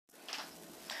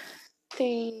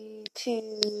3,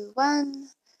 2, 1.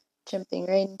 Jumping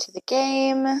right into the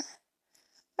game. I'm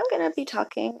going to be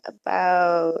talking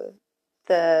about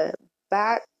the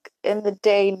back in the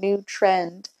day new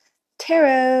trend,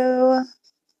 tarot.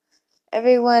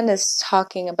 Everyone is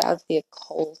talking about the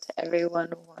occult.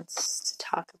 Everyone wants to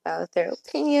talk about their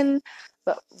opinion,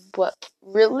 about what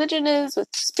religion is, what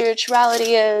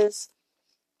spirituality is.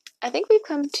 I think we've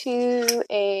come to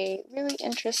a really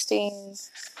interesting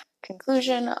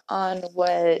conclusion on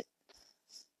what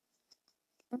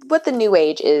the new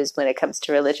age is when it comes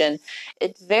to religion.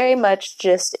 It very much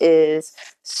just is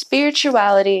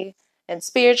spirituality, and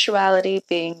spirituality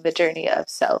being the journey of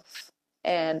self.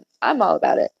 And I'm all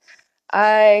about it.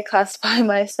 I classify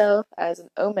myself as an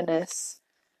ominous.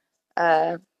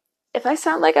 If I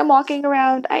sound like I'm walking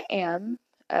around, I am.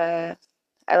 I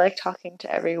like talking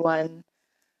to everyone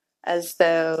as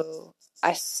though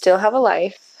I still have a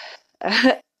life,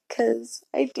 because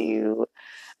I do.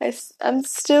 I'm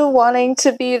still wanting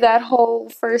to be that whole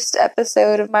first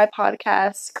episode of my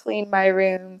podcast, clean my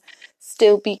room,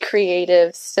 still be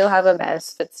creative, still have a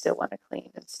mess, but still want to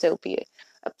clean and still be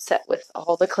upset with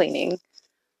all the cleaning.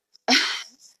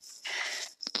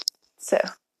 So,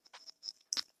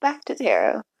 back to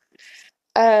tarot.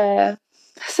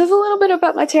 This is a little bit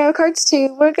about my tarot cards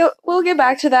too. We'll get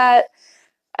back to that.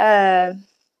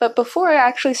 But before I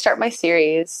actually start my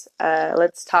series,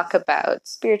 let's talk about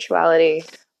spirituality.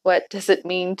 What does it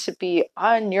mean to be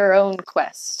on your own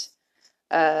quest?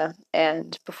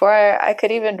 And before I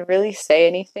could even really say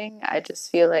anything, I just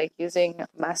feel like using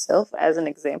myself as an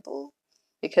example.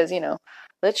 Because,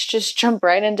 let's just jump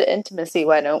right into intimacy,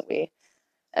 why don't we?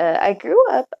 I grew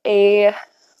up a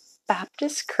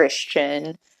Baptist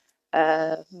Christian.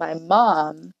 My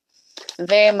mom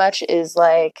very much is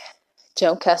like,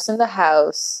 don't cuss in the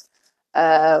house.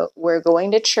 We're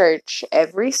going to church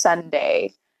every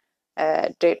Sunday.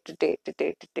 And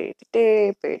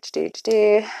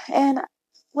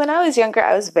when I was younger,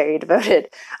 I was very devoted.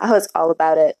 I was all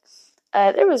about it.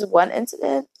 There was one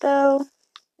incident, though.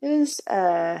 It was,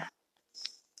 I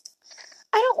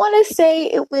don't want to say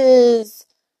it was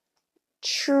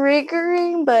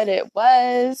triggering, but it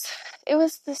was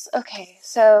this, okay,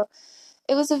 so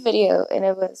it was a video, and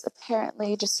it was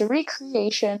apparently just a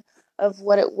recreation of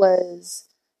what it was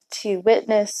to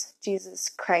witness Jesus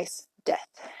Christ's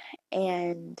death.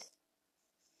 And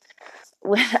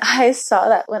when I saw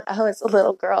that when I was a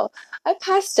little girl, I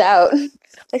passed out.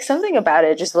 Like, something about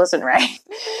it just wasn't right.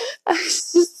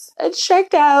 I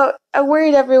checked out. I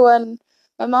worried everyone.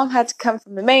 My mom had to come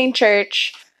from the main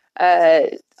church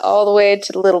all the way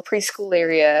to the little preschool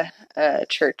area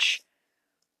church.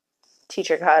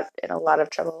 Teacher got in a lot of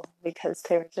trouble because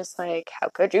they were just like, how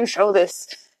could you show this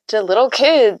to little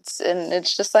kids? And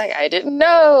it's just like, I didn't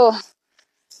know.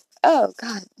 Oh,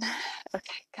 God.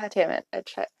 Okay, God damn it.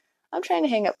 I'm trying to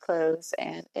hang up clothes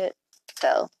and it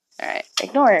fell. Alright,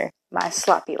 ignore my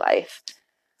sloppy life.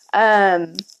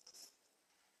 And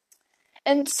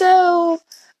so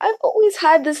I've always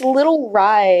had this little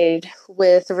ride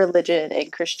with religion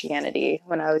and Christianity.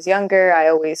 When I was younger, I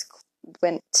always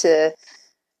went to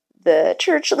the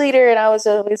church leader and I was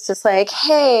always just like,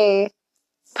 hey,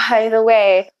 by the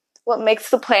way, what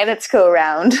makes the planets go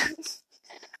around?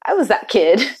 I was that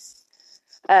kid.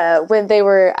 When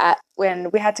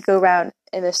we had to go around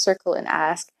in a circle and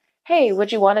ask, hey,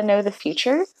 would you want to know the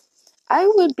future?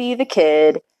 I would be the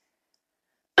kid.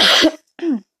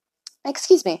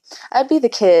 Excuse me. I'd be the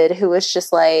kid who was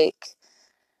just like,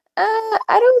 I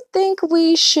don't think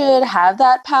we should have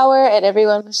that power. And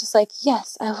everyone was just like,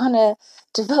 yes, I want to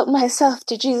devote myself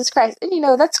to Jesus Christ. And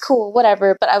that's cool,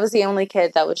 whatever. But I was the only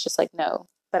kid that was just like, no.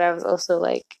 But I was also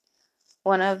like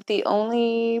one of the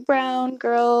only brown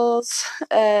girls,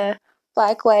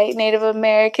 Black, white, Native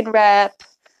American rep.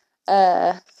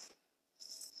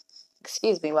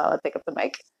 Excuse me while I pick up the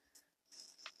mic.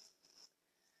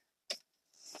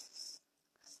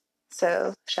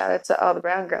 So, shout out to all the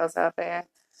brown girls out there.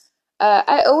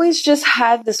 I always just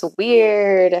had this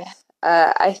weird,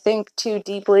 I think too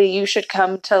deeply, you should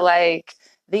come to like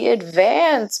the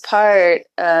advanced part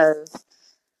of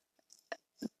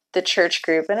the church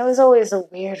group. And it was always a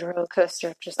weird roller coaster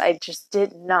of I just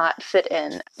did not fit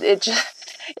in. It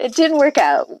didn't work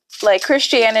out. Like,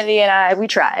 Christianity and we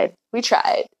tried. It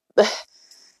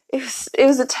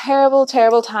was a terrible,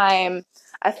 terrible time.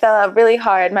 I fell out really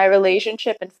hard. My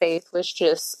relationship and faith was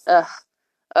just,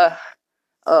 ugh.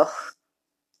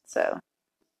 So,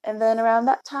 and then around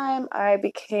that time, I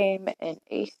became an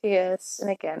atheist. And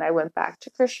again, I went back to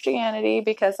Christianity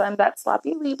because I'm that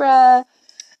sloppy Libra.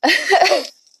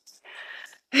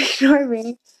 Ignore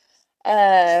me.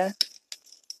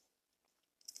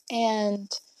 And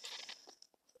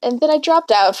then I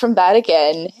dropped out from that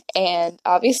again, and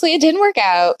obviously it didn't work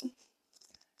out.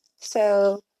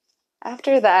 So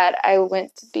after that, I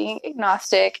went to being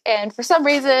agnostic, and for some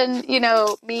reason,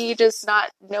 me just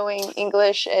not knowing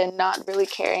English and not really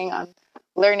caring on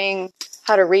learning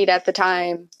how to read at the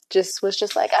time, was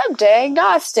just like, I'm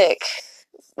agnostic.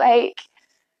 Like,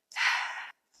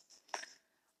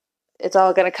 it's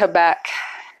all gonna come back.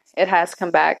 It has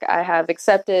come back. I have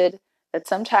accepted that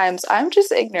sometimes I'm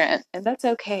just ignorant, and that's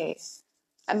okay.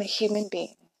 I'm a human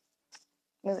being.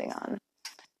 Moving on.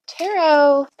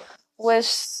 Tarot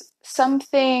was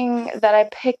something that I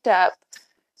picked up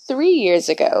 3 years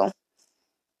ago.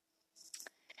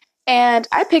 And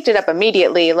I picked it up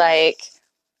immediately. Like,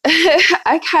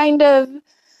 I kind of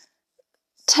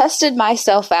tested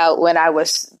myself out when I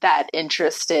was that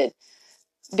interested,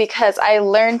 because I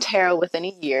learned tarot within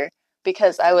a year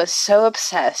because I was so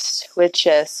obsessed with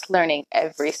just learning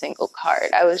every single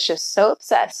card. I was just so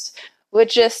obsessed with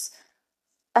just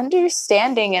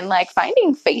understanding and like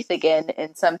finding faith again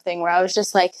in something where I was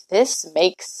just like, this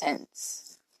makes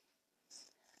sense.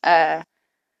 And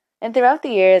throughout the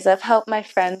years, I've helped my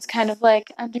friends kind of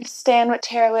like understand what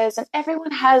tarot is, and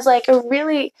everyone has like a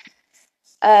really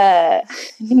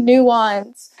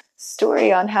nuanced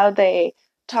story on how they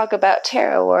talk about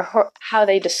tarot or how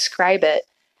they describe it.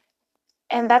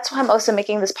 And that's why I'm also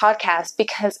making this podcast,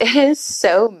 because it is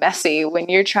so messy when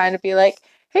you're trying to be like,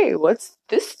 hey, what's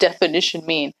this definition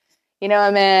mean?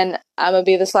 I'm going to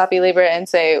be the sloppy Libra and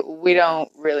say, we don't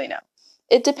really know.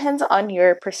 It depends on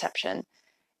your perception.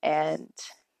 And,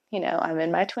 I'm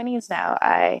in my 20s now.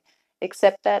 I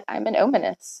accept that I'm an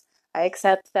ominous. I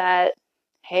accept that,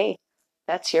 hey,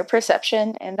 that's your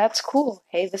perception and that's cool.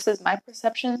 Hey, this is my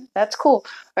perception. That's cool.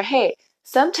 Or, hey,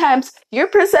 sometimes your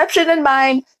perception and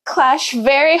mine clash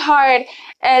very hard,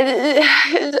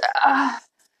 and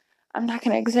I'm not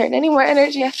going to exert any more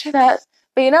energy after that.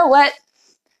 But you know what?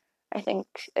 I think,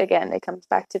 again, it comes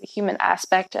back to the human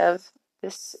aspect of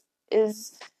this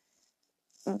is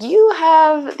you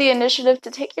have the initiative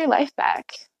to take your life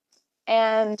back.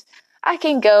 And I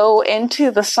can go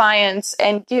into the science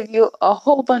and give you a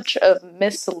whole bunch of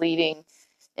misleading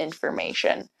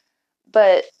information.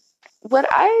 But what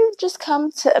I've just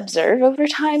come to observe over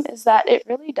time is that it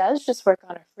really does just work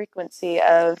on a frequency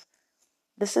of,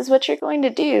 this is what you're going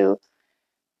to do.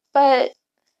 But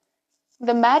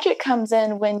the magic comes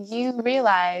in when you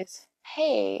realize,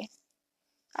 hey,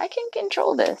 I can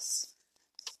control this.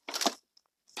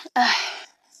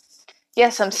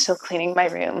 Yes, I'm still cleaning my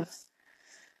room.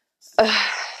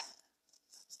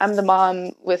 I'm the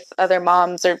mom with other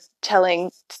moms are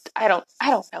telling, I don't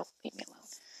know, leave me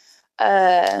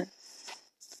alone.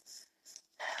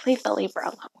 Leave the Libra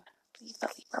alone. Leave the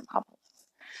Libra mom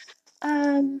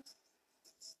alone.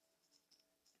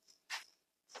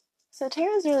 So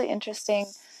tarot is really interesting.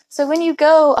 So when you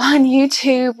go on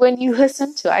YouTube, when you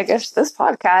listen to, I guess, this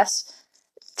podcast,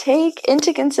 take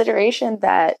into consideration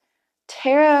that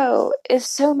tarot is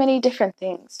so many different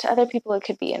things. To other people, it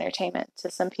could be entertainment.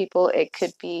 To some people, it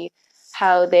could be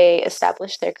how they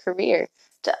establish their career.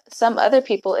 To some other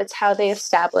people, it's how they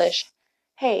establish,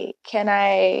 hey, can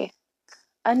I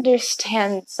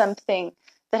understand something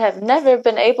that I've never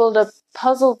been able to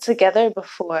puzzle together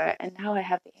before, and now I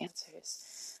have the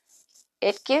answers.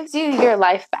 It gives you your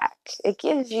life back. It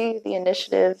gives you the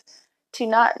initiative to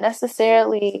not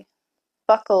necessarily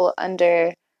buckle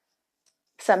under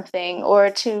something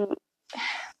or to...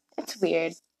 It's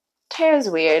weird. Tarot's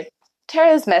weird.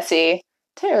 Tarot's messy.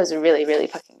 Tarot's really, really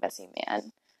fucking messy,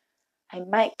 man. I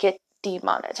might get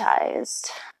demonetized.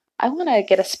 I want to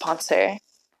get a sponsor. I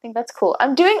think that's cool.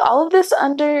 I'm doing all of this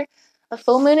under a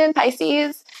full moon in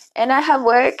Pisces, and I have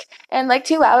work in like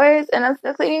 2 hours, and I'm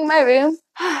still cleaning my room.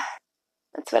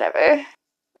 That's whatever.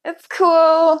 It's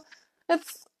cool.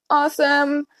 It's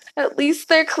awesome. At least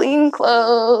they're clean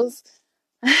clothes.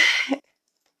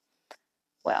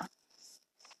 Well,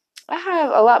 I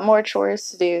have a lot more chores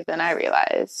to do than I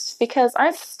realized, because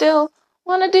I still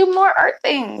want to do more art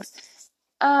things.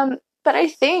 But I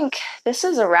think this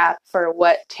is a wrap for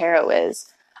what tarot is.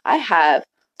 I have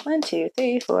 1, 2,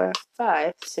 3, 4,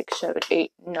 5, 6, 7,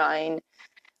 8, 9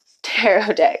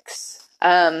 tarot decks.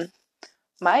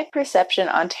 My perception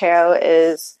on tarot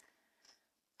is,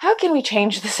 how can we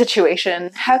change the situation?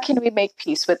 How can we make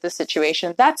peace with the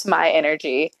situation? That's my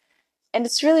energy. And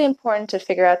it's really important to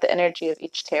figure out the energy of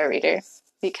each tarot reader,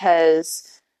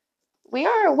 because we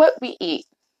are what we eat,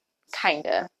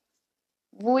 kinda.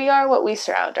 We are what we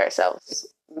surround ourselves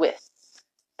with,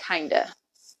 kinda.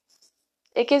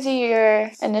 It gives you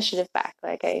your initiative back,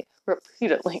 like I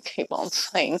repeatedly keep on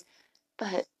saying.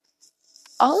 But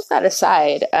all of that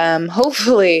aside,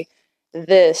 hopefully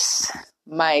this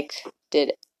mic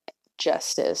did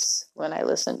justice when I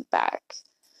listened back.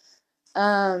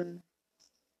 I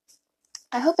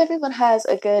hope everyone has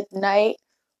a good night,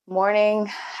 morning,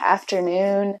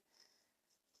 afternoon,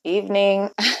 evening.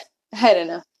 I don't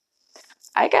know.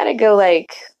 I gotta go,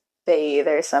 like, bathe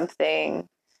or something.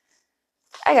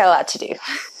 I got a lot to do.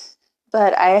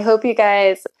 But I hope you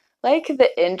guys like the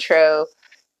intro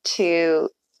to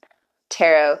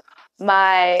tarot.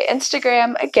 My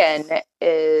Instagram, again,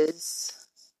 is...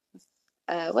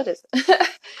 what is it?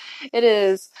 It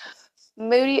is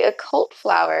Moody Occult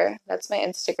Flower. That's my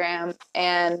Instagram.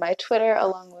 And my Twitter,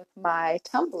 along with my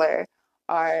Tumblr,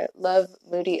 are Love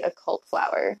Moody Occult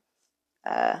Flower.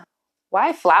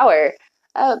 Why flower?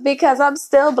 Because I'm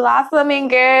still blossoming,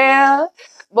 girl.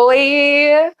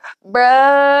 Boy,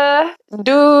 bruh,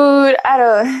 dude, I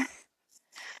don't...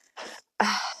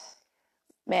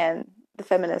 Man, the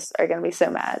feminists are going to be so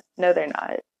mad. No, they're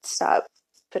not. Stop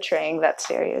portraying that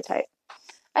stereotype.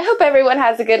 I hope everyone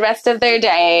has a good rest of their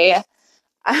day.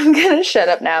 I'm going to shut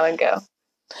up now and go.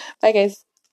 Bye, guys.